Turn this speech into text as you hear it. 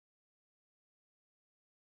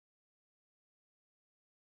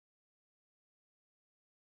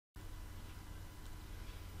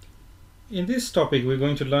In this topic, we're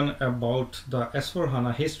going to learn about the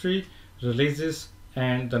S/4HANA history, releases,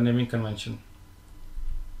 and the naming convention.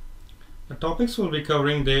 The topics we'll be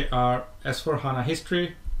covering, they are S/4HANA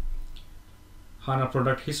history, HANA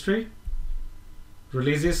product history,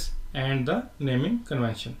 releases, and the naming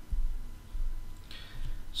convention.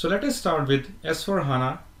 So let us start with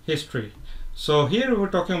S/4HANA history. So here we're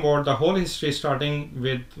talking about the whole history, starting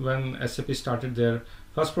with when SAP started their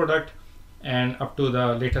first product and up to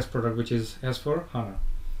the latest product, which is S/4HANA.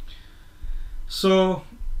 So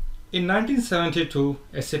in 1972,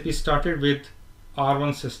 SAP started with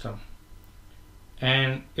R1 system,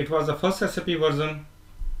 and it was the first SAP version,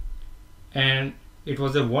 and it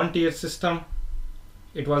was a one-tier system.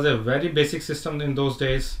 It was a very basic system in those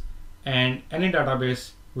days, and any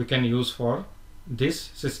database we can use for this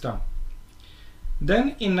system.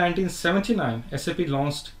 Then in 1979, SAP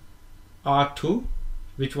launched R2,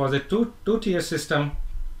 which was a two-tier system,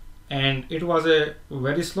 and it was a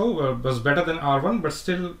very slow, was better than R1, but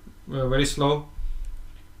still very slow.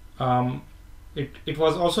 It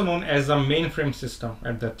was also known as a mainframe system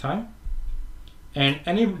at that time, and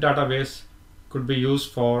any database could be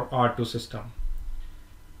used for R2 system.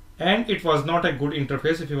 And it was not a good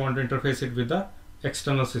interface if you want to interface it with the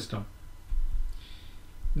external system.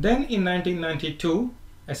 Then in 1992,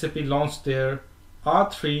 SAP launched their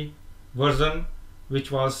R3 version, which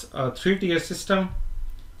was a three-tier system.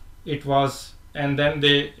 It was, and then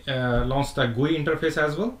they launched the GUI interface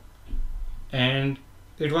as well, and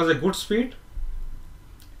it was a good speed.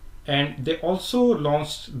 And they also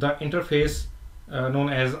launched the interface known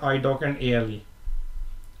as iDoc and ALE,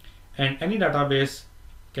 and any database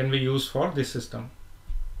can be used for this system.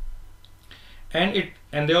 And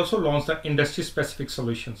they also launched the industry-specific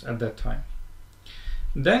solutions at that time.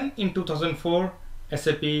 Then in 2004,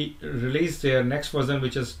 SAP released their next version,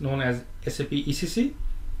 which is known as SAP ECC,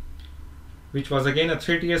 which was again a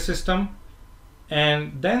three-tier system.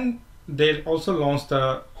 And then they also launched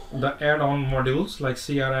the add-on modules like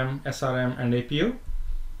CRM, SRM, and APO.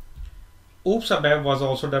 Oops ABAP was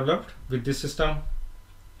also developed with this system,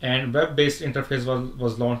 and web-based interface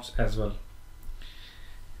was launched as well.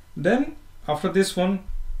 Then after this one,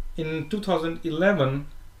 in 2011,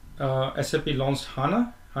 SAP launched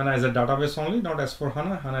HANA. HANA is a database only, not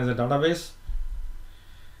S/4HANA. HANA is a database.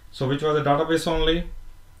 So which was a database only.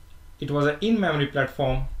 It was an in-memory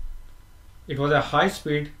platform. It was a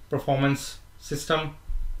high-speed performance system.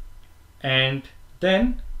 And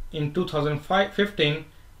then in 2015,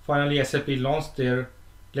 finally SAP launched their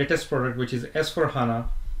latest product, which is S/4HANA.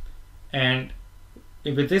 And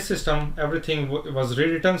with this system, everything was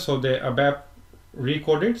rewritten. So the ABAP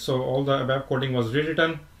recoded. So all the ABAP coding was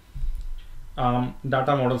rewritten.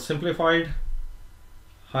 Data model simplified.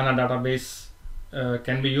 HANA database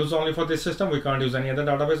can be used only for this system. We can't use any other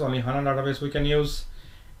database, only HANA database we can use.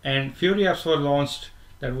 And Fury apps were launched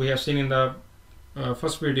that we have seen in the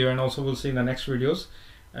first video, and also we'll see in the next videos.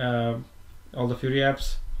 All the Fury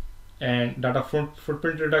apps, and data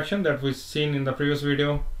footprint reduction that we've seen in the previous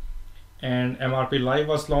video. And MRP Live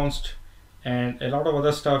was launched, and a lot of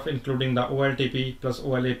other stuff, including the OLTP plus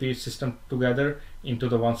OLAP system together into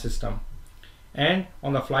the one system. And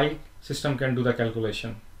on the fly, system can do the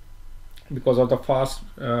calculation because of the fast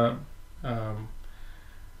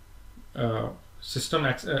system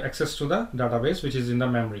access to the database, which is in the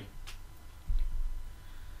memory.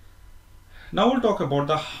 Now we'll talk about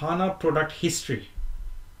the HANA product history.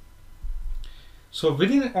 So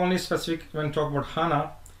within only specific, when talk about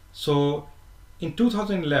HANA, so in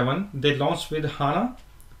 2011 they launched with HANA,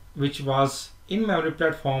 which was in-memory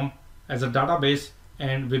platform as a database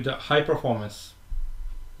and with the high performance.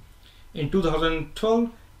 In 2012,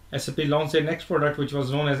 SAP launched their next product, which was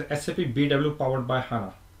known as SAP BW powered by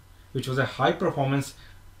HANA, which was a high performance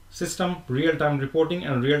system. Real-time reporting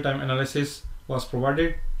and real-time analysis was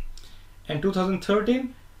provided. In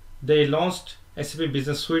 2013, they launched SAP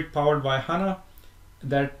Business Suite powered by HANA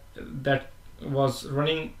that was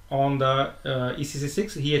running on the ECC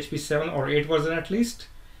 6, EHP 7 or 8 version at least,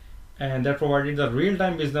 and that provided the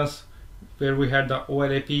real-time business where we had the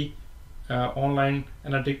OLAP, online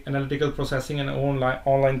analytical processing, and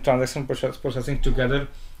online transaction processing together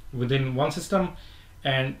within one system.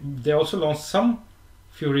 And they also launched some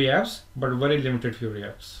Fury apps, but very limited Fury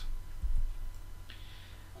apps.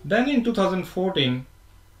 Then in 2014,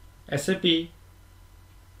 SAP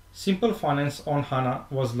Simple Finance on HANA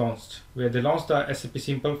was launched, where they launched the SAP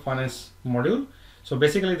Simple Finance module. So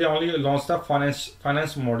basically they only launched the finance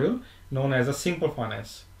module known as a Simple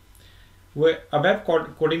Finance, where ABAP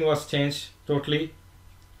coding was changed totally.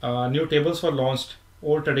 New tables were launched.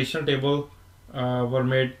 Old traditional table were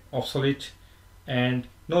made obsolete, and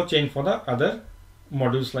no change for the other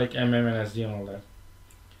modules like MM and SD and all that.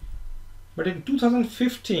 But in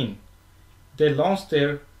 2015 they launched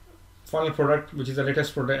their final product, which is the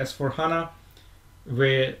latest product, S4 HANA,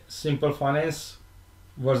 where Simple Finance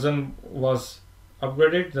version was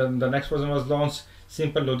upgraded. Then the next version was launched,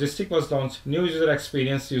 Simple Logistic was launched, new user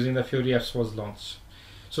experience using the Fury apps was launched.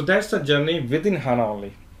 So that's the journey within HANA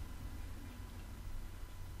only.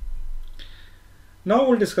 Now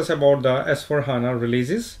we'll discuss about the S4 HANA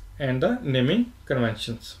releases and the naming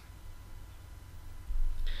conventions.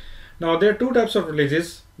 Now there are two types of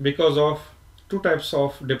releases because of two types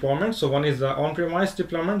of deployment. So one is the on-premise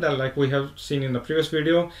deployment that like we have seen in the previous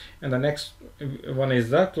video, and the next one is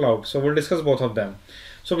the cloud. So we'll discuss both of them.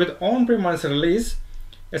 So with on-premise release,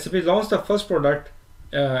 SAP launched the first product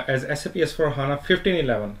as SAP S4 HANA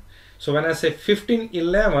 1511. So when I say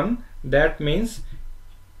 1511, that means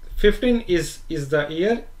 15 is the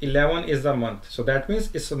year, 11 is the month. So that means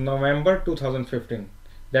it's November 2015.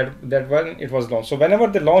 That when it was launched. So whenever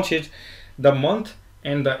they launch it, the month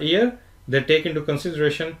and the year they take into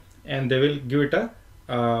consideration, and they will give it a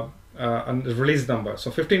release number.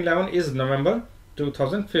 So 1511 is November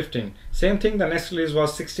 2015. Same thing, the next release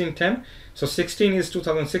was 1610. So 16 is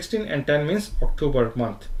 2016 and 10 means October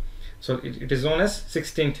month. So it is known as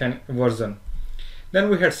 1610 version. Then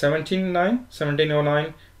we had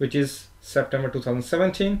 1709, which is September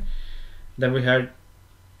 2017. Then we had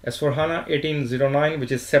S4 HANA 1809,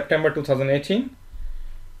 which is September 2018.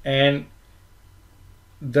 And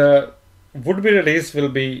the would-be release will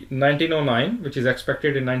be 1909, which is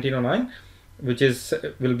expected in 1909, which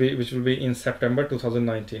will be in September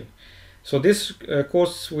 2019. So this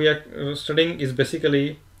course we are studying is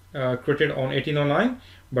basically created on 1809,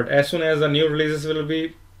 but as soon as the new releases will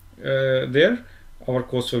be there, our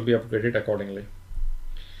course will be upgraded accordingly.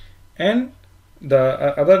 And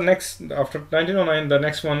the other next, after 1909, the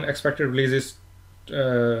next one expected release is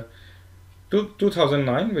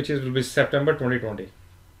 2009, which will be September 2020.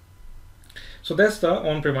 So that's the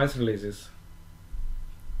on-premise releases.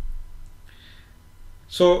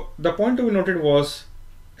 So the point to be noted was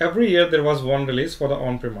every year there was one release for the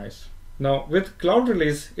on-premise. Now with cloud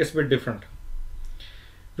release, it's a bit different.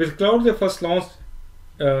 With cloud, they first launched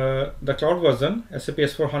the cloud version, SAP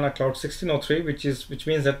S4 HANA Cloud 1603, which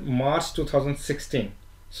means that March 2016.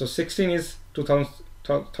 So 16 is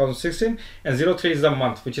 2016 and 03 is the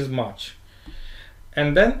month, which is March.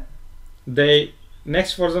 And then the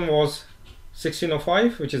next version was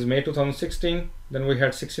 1605, which is May 2016. Then we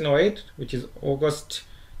had 1608, which is August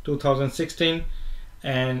 2016,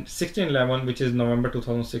 and 1611, which is November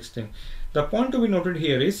 2016. The point to be noted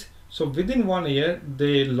here is, so within 1 year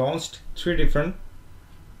they launched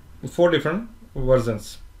four different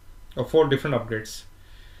versions or 4 different upgrades.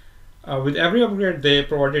 With every upgrade they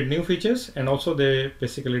provided new features, and also they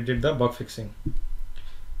basically did the bug fixing.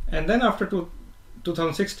 And then after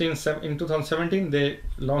 2016, in 2017 they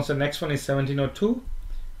launched the next one is 1702,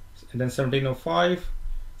 and then 1705,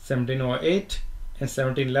 1708, and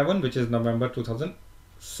 1711, which is November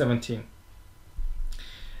 2017.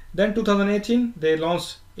 Then 2018 they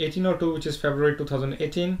launched 1802, which is February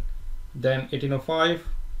 2018, then 1805,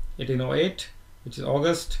 1808, which is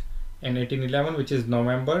August, and 1811, which is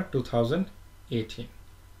November 2018.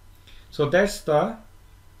 So that's the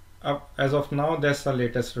as of now, that's the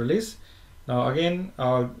latest release. Now again,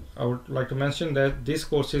 I would like to mention that this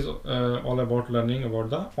course is all about learning about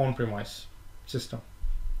the on-premise system.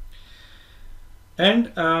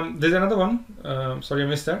 And there's another one, sorry I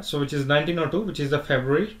missed that, so which is 1902, which is the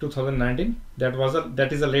February 2019. That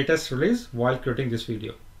is the latest release while creating this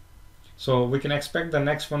video. So we can expect the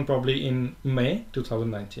next one probably in May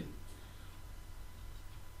 2019.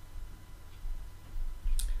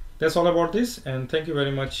 That's all about this, and thank you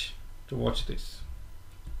very much to watch this.